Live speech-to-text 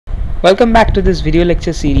Welcome back to this video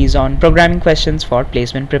lecture series on programming questions for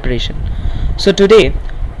placement preparation. So today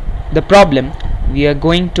the problem we are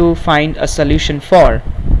going to find a solution for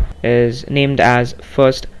is named as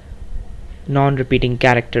first non-repeating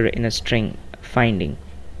character in a string finding.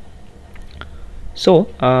 So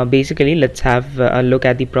basically let's have a look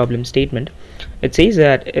at the problem statement. It says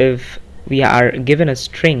that if we are given a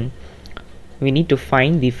string, we need to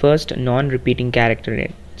find the first non-repeating character in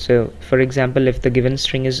it. So for example, if the given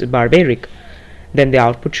string is barbaric, then the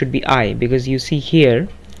output should be I, because you see here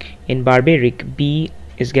in barbaric B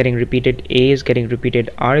is getting repeated, A is getting repeated,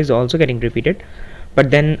 R is also getting repeated, but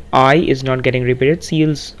then I is not getting repeated, C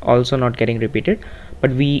is also not getting repeated, but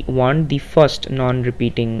we want the first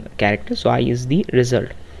non-repeating character, so I is the result.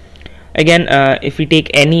 Again, if we take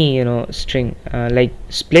any string like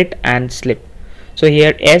split and slip, so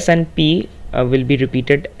here S and P will be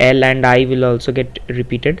repeated, L and I will also get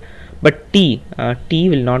repeated, but T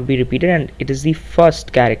will not be repeated, and it is the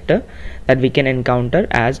first character that we can encounter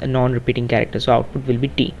as a non-repeating character, so output will be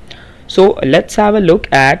T. So let's have a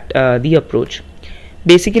look at the approach.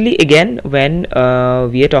 Basically, again, when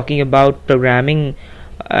we are talking about programming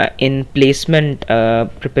in placement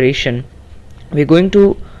preparation, we're going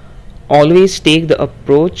to always take the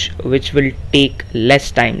approach which will take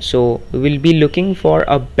less time, so we will be looking for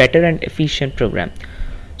a better and efficient program.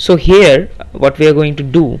 So here what we are going to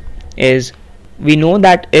do is, we know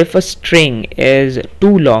that if a string is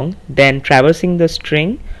too long, then traversing the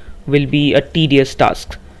string will be a tedious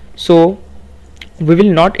task, so we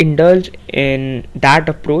will not indulge in that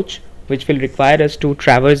approach which will require us to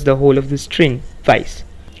traverse the whole of the string twice.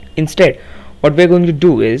 Instead, what we're going to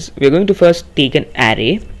do is, we're going to first take an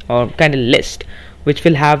array or kind of list which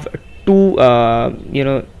will have two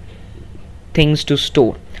things to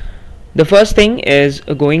store. The first thing is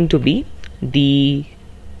going to be the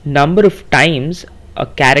number of times a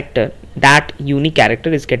character, that unique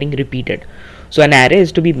character, is getting repeated. So an array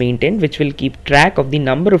is to be maintained which will keep track of the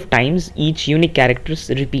number of times each unique character is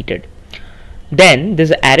repeated. Then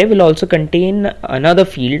this array will also contain another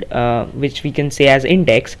field which we can say as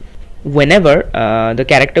index. Whenever the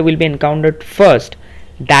character will be encountered first,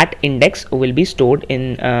 that index will be stored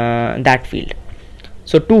in that field.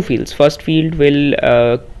 So two fields. First field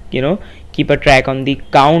will keep a track on the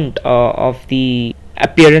count of the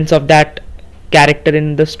appearance of that character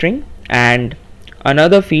in the string, and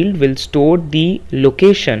another field will store the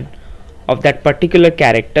location of that particular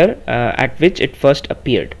character at which it first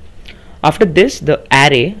appeared. After this, the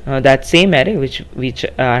array, that same array which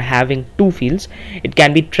are having two fields, it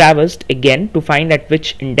can be traversed again to find at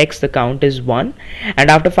which index the count is 1,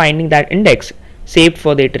 and after finding that index, saved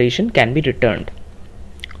for the iteration can be returned.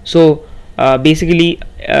 So basically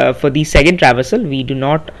for the second traversal, we do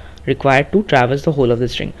not require to traverse the whole of the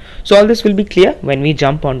string. So all this will be clear when we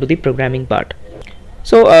jump onto the programming part.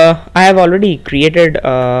 So I have already created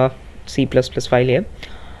a C++ file here.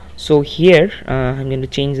 So here I'm going to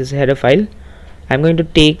change this header file. I'm going to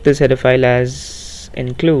take this header file as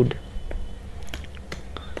include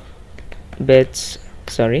bits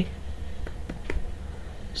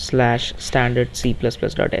slash standard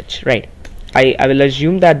C++.h. right. I will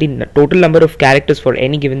assume that the total number of characters for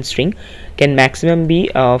any given string can maximum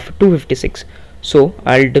be of 256. So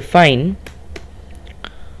I'll define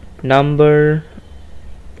number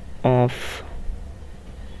of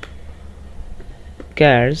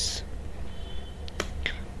chars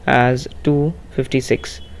as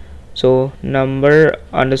 256. So number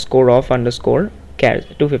underscore of underscore chars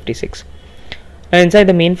 256. And inside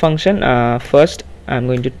the main function, first I'm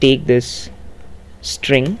going to take this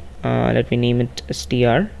string, let me name it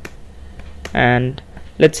str, and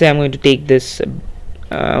let's say I'm going to take this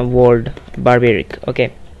word barbaric,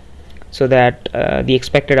 okay, so that the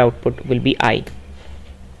expected output will be I.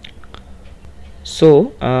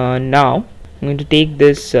 So now I'm going to take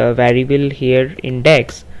this variable here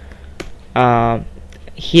index.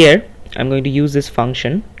 Here I'm going to use this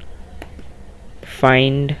function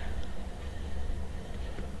find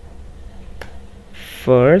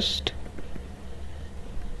first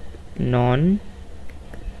non-repeating,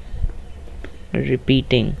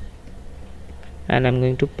 and I'm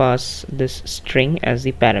going to pass this string as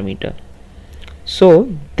the parameter.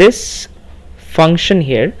 So this function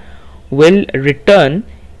here will return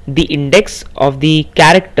the index of the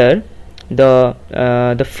character, the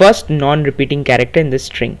first non-repeating character in this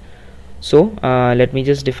string. So let me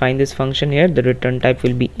just define this function here. The return type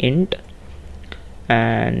will be int,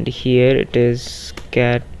 and here it is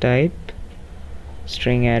char type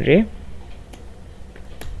string array.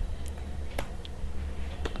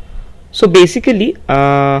 So basically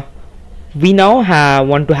we now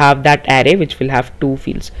want to have that array which will have two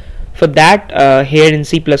fields. For that, here in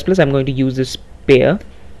C++, I'm going to use this pair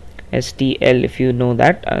stl, if you know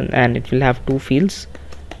that, and it will have two fields,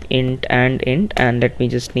 int, and let me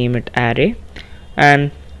just name it array,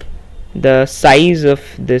 and the size of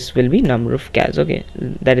this will be number of chars. Okay,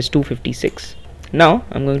 that is 256. Now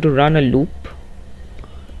I'm going to run a loop,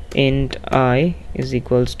 int I is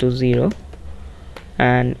equals to 0,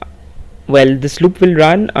 and well, this loop will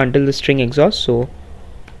run until the string exhausts. So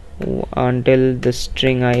until the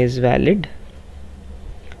string I is valid,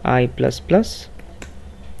 I plus plus.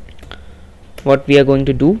 What we are going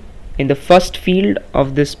to do, in the first field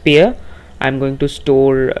of this pair, I'm going to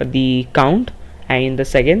store the count, and in the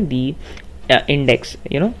second the index,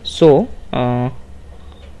 so I'm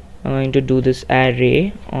going to do this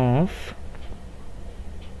array of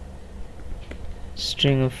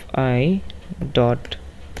string of I dot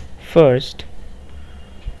first.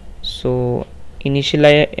 So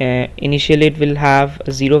initially it will have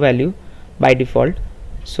a 0 value by default,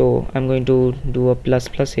 so I'm going to do a plus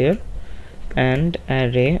plus here, and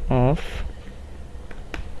array of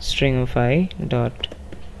string of I dot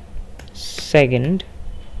second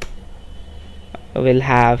will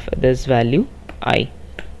have this value I.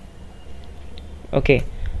 Okay,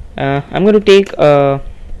 I'm going to take a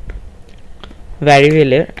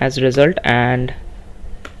variable here as a result, and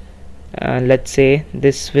let's say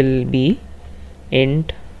this will be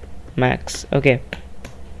int max. Okay,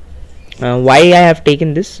 why I have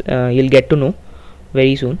taken this, you'll get to know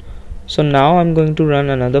very soon. So now I'm going to run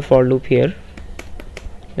another for loop here.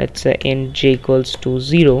 Let's say int j equals to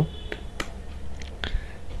 0,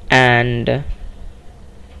 and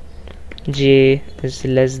j is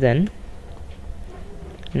less than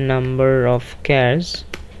number of chars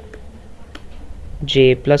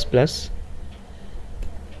j plus plus.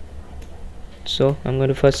 So I'm going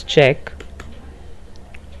to first check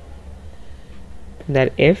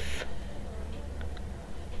that if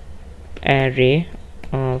array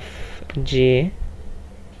of j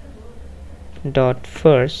dot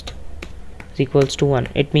first is equals to 1,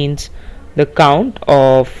 it means the count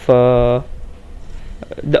of the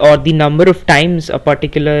number of times a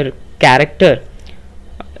particular character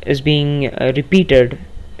is being repeated.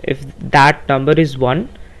 If that number is 1,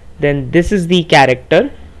 then this is the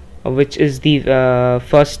character which is the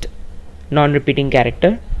first non-repeating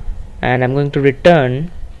character, and I'm going to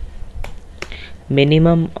return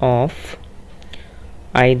minimum of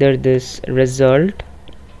either this result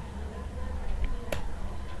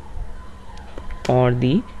or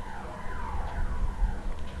the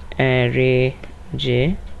array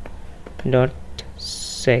j dot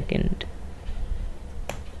second,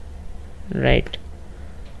 right?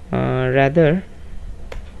 Rather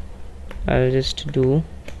I'll just do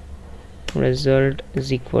result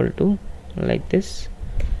is equal to like this,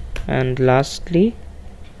 and lastly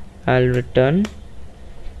I'll return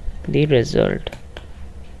the result.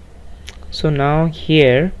 So now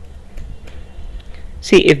here,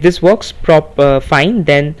 see, if this works fine,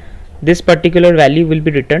 then this particular value will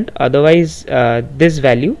be returned. Otherwise this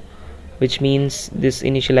value, which means this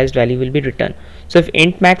initialized value, will be returned. So if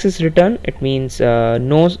int max is returned, it means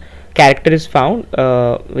no character is found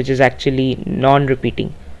which is actually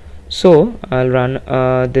non-repeating. So I'll run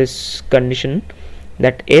this condition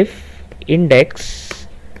that if index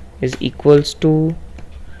is equals to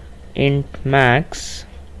int max,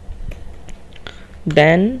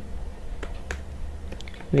 then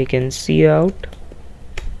we can see out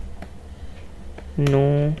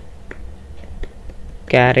no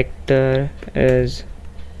character is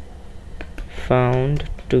found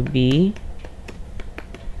to be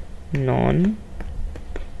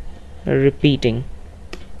non-repeating,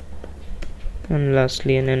 and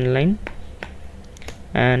lastly an inline,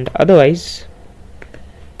 and otherwise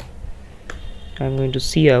I'm going to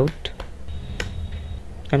see out,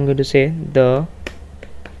 I'm going to say the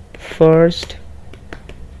first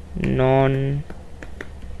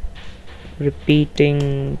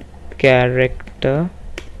non-repeating character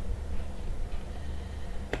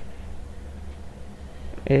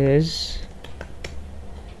is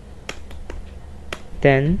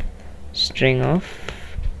then string of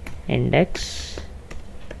index,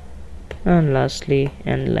 and lastly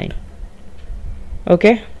end line.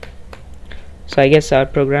 Okay, so I guess our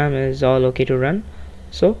program is all okay to run.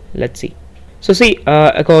 So let's see. So see,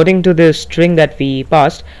 according to the string that we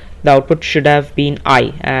passed, the output should have been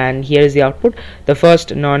I, and here is the output. The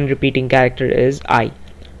first non-repeating character is I.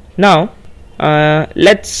 Now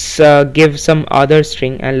let's give some other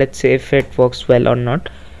string, and let's see if it works well or not.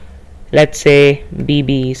 Let's say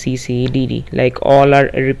BB, CC, DD, like all are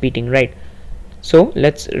repeating, right? So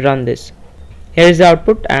let's run this. Here is the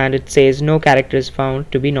output, and it says no character is found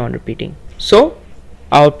to be non-repeating. So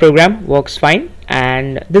our program works fine,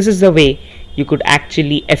 and this is the way you could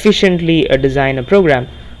actually efficiently design a program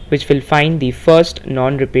which will find the first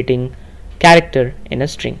non-repeating character in a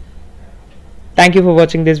string. Thank you for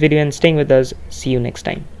watching this video and staying with us. See you next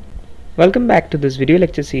time. Welcome back to this video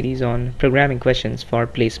lecture series on programming questions for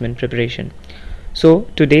placement preparation. So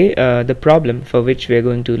today the problem for which we are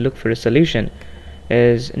going to look for a solution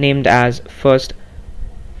is named as first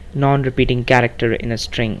non-repeating character in a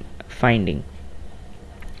string finding.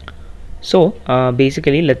 So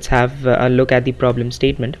basically let's have a look at the problem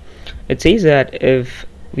statement. It says that if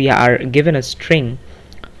we are given a string,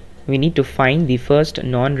 we need to find the first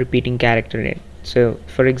non-repeating character in it. So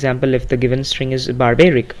for example, if the given string is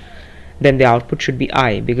barbaric, then the output should be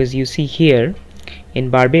I, because you see here in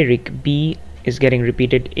barbaric B is getting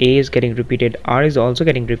repeated, A is getting repeated, R is also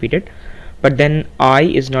getting repeated, but then I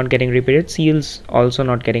is not getting repeated, C is also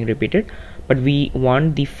not getting repeated, but we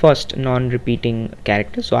want the first non-repeating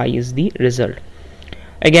character, so I is the result.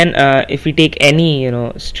 Again, if we take any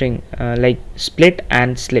string like split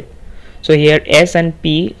and slip, so here S and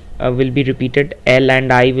P will be repeated, L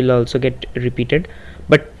and I will also get repeated,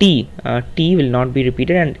 but T will not be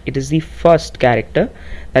repeated, and it is the first character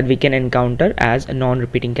that we can encounter as a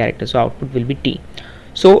non-repeating character, so output will be T.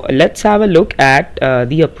 So let's have a look at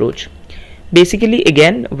the approach. Basically,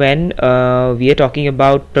 again, when we are talking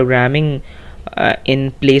about programming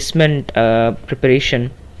in placement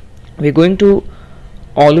preparation, we're going to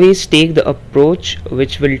always take the approach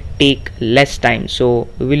which will take less time, so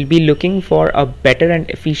we will be looking for a better and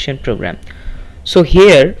efficient program. So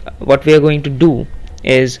here what we are going to do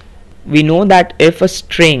is, we know that if a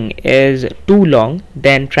string is too long,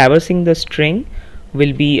 then traversing the string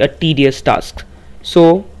will be a tedious task,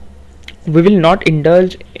 so we will not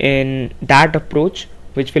indulge in that approach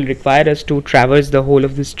which will require us to traverse the whole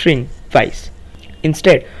of the string twice.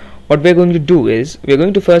 Instead, what we're going to do is, we're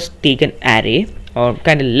going to first take an array or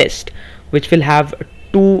kind of list which will have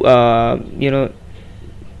two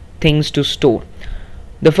things to store.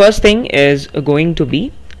 The first thing is going to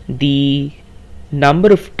be the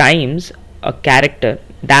number of times a character,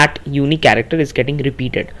 that unique character, is getting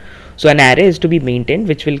repeated. So an array is to be maintained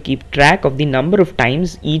which will keep track of the number of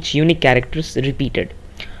times each unique character is repeated.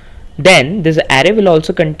 Then this array will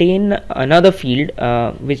also contain another field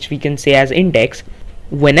which we can say as index.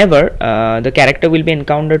 Whenever the character will be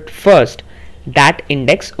encountered first, that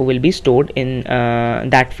index will be stored in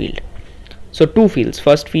that field. So two fields.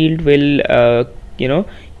 First field will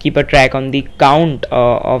keep a track on the count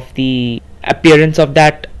of the appearance of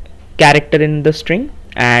that character in the string,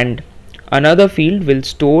 and another field will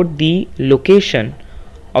store the location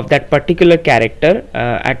of that particular character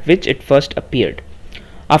at which it first appeared.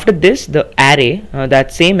 After this, the array,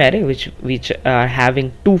 that same array which are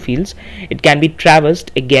having two fields, it can be traversed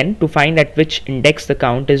again to find at which index the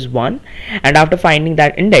count is 1, and after finding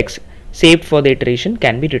that index, saved for the iteration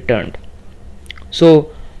can be returned. So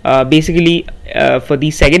basically for the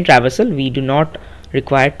second traversal, we do not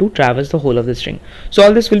require to traverse the whole of the string. So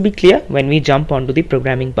all this will be clear when we jump onto the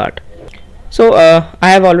programming part. So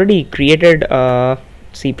I have already created a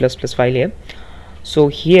C++ file here. So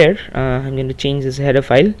here I'm going to change this header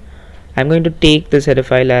file. I'm going to take this header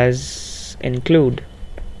file as include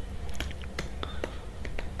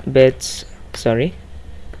bits /standard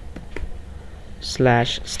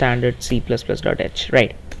C++.h.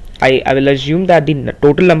 right. I will assume that the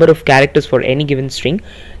total number of characters for any given string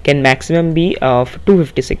can maximum be of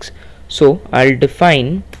 256. So I'll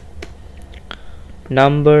define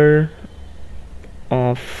number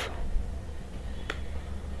of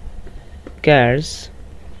chars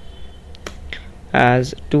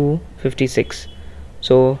as 256.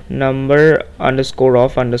 So number underscore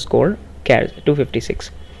of underscore chars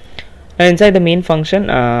 256. Now inside the main function,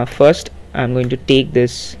 first I'm going to take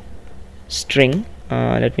this string,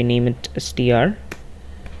 let me name it str,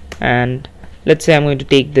 and let's say I'm going to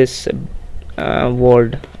take this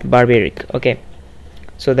word barbaric, okay,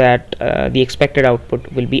 so that the expected output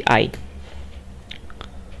will be I.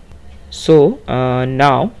 So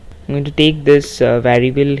now I'm going to take this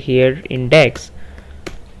variable here index.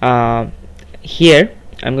 Here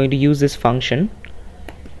I'm going to use this function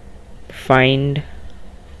find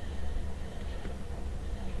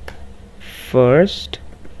first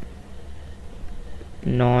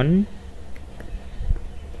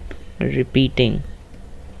non-repeating,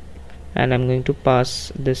 and I'm going to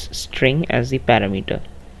pass this string as the parameter.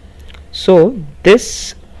 So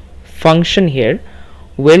this function here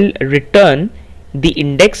will return the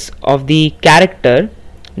index of the character,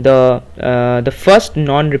 the first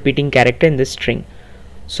non-repeating character in this string.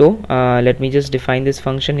 So let me just define this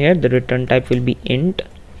function here. The return type will be int,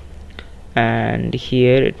 and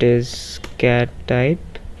here it is char type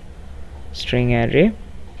string array.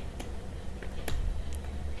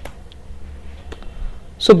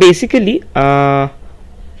 So basically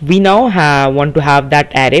we now want to have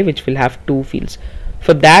that array which will have two fields.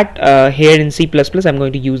 For that, here in C++ I'm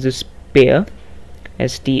going to use this pair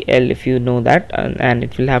stl, if you know that, and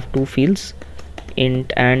it will have two fields,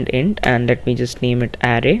 int, and let me just name it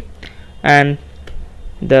array, and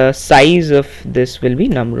the size of this will be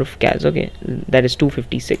number of chars. Okay, that is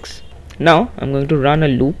 256. Now I'm going to run a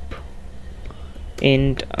loop.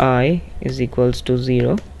 Int I is equals to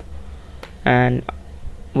 0, and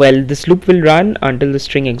well, this loop will run until the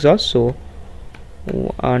string exhausts. So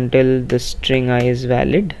until the string I is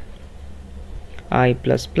valid, I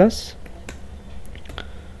plus plus.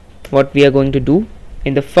 What we are going to do,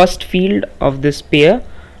 in the first field of this pair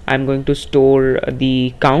I'm going to store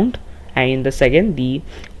the count, and in the second the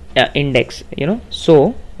index,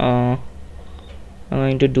 so I'm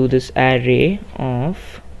going to do this array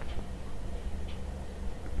of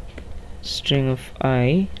string of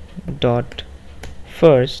I dot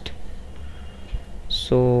first.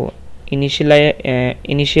 So initially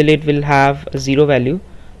it will have a 0 value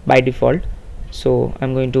by default, so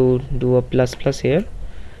I'm going to do a plus plus here,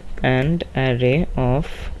 and array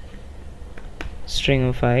of string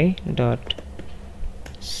of I dot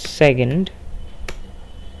second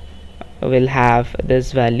will have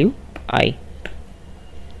this value I.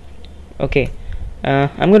 Okay,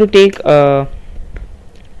 I'm going to take a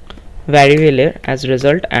variable here as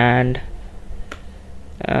result, and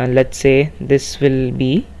let's say this will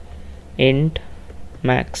be int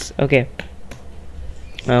max. Okay,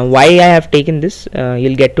 why I have taken this,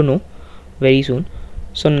 you'll get to know very soon.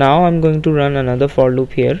 So now I'm going to run another for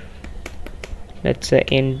loop here. Let's say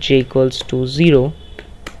int j equals to 0,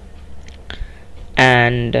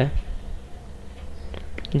 and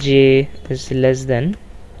j is less than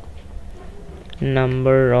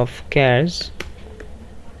number of chars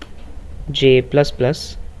j plus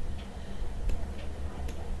plus.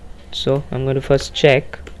 So I'm going to first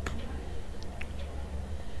check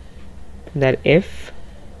that if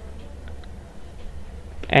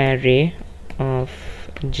array of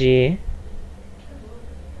j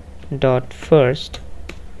dot first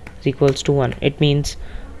is equals to 1, it means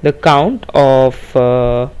the count of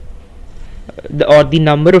the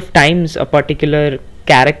number of times a particular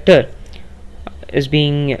character is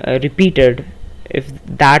being repeated. If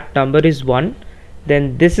that number is 1,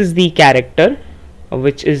 then this is the character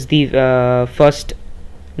which is the first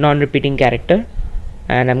non-repeating character,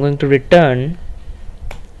 and I'm going to return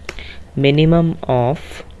minimum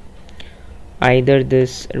of either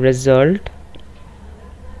this result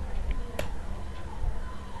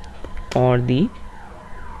or the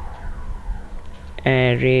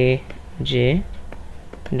array j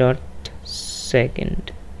dot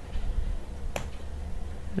second,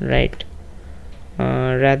 right?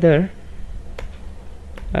 Rather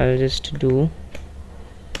I'll just do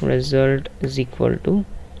result is equal to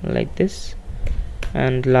like this,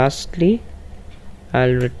 and lastly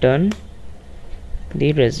I'll return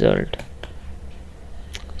the result.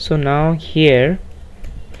 So now here,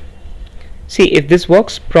 see, if this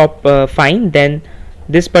works fine, then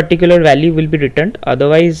this particular value will be returned,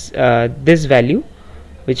 otherwise this value,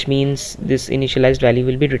 which means this initialized value,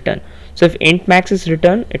 will be returned. So if int max is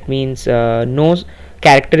returned, it means no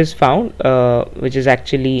character is found which is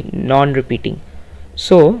actually non-repeating.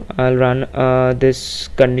 So I'll run this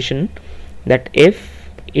condition that if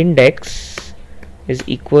index is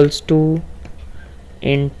equals to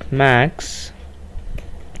int max,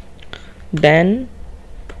 then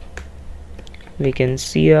we can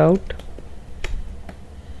see out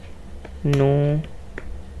no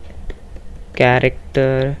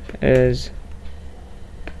character is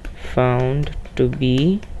found to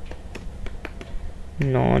be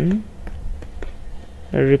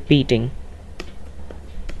non-repeating,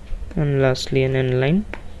 and lastly an inline,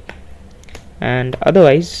 and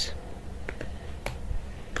otherwise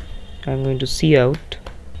I'm going to see out,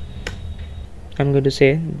 I'm going to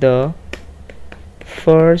say the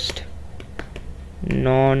first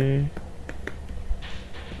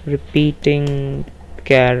non-repeating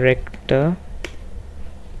character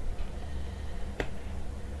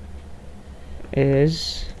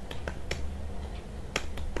is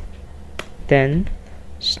then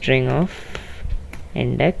string of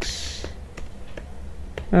index,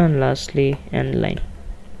 and lastly end line.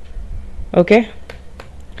 Okay,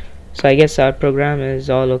 so I guess our program is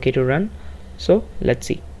all okay to run. So let's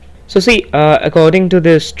see. So see, according to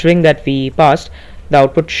the string that we passed, the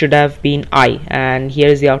output should have been I, and here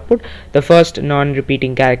is the output. The first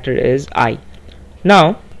non-repeating character is I.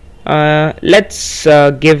 Now let's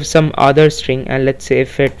give some other string, and let's see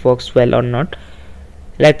if it works well or not.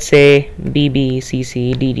 Let's say BB,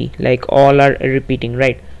 CC, DD, like all are repeating,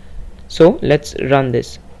 right? So let's run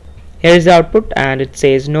this. Here is the output, and it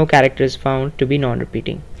says no character is found to be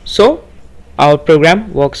non-repeating. So our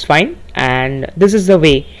program works fine, and this is the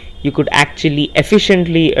way you could actually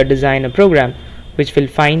efficiently design a program which will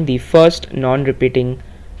find the first non-repeating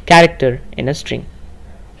character in a string.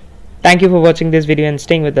 Thank you for watching this video and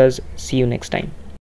staying with us. See you next time.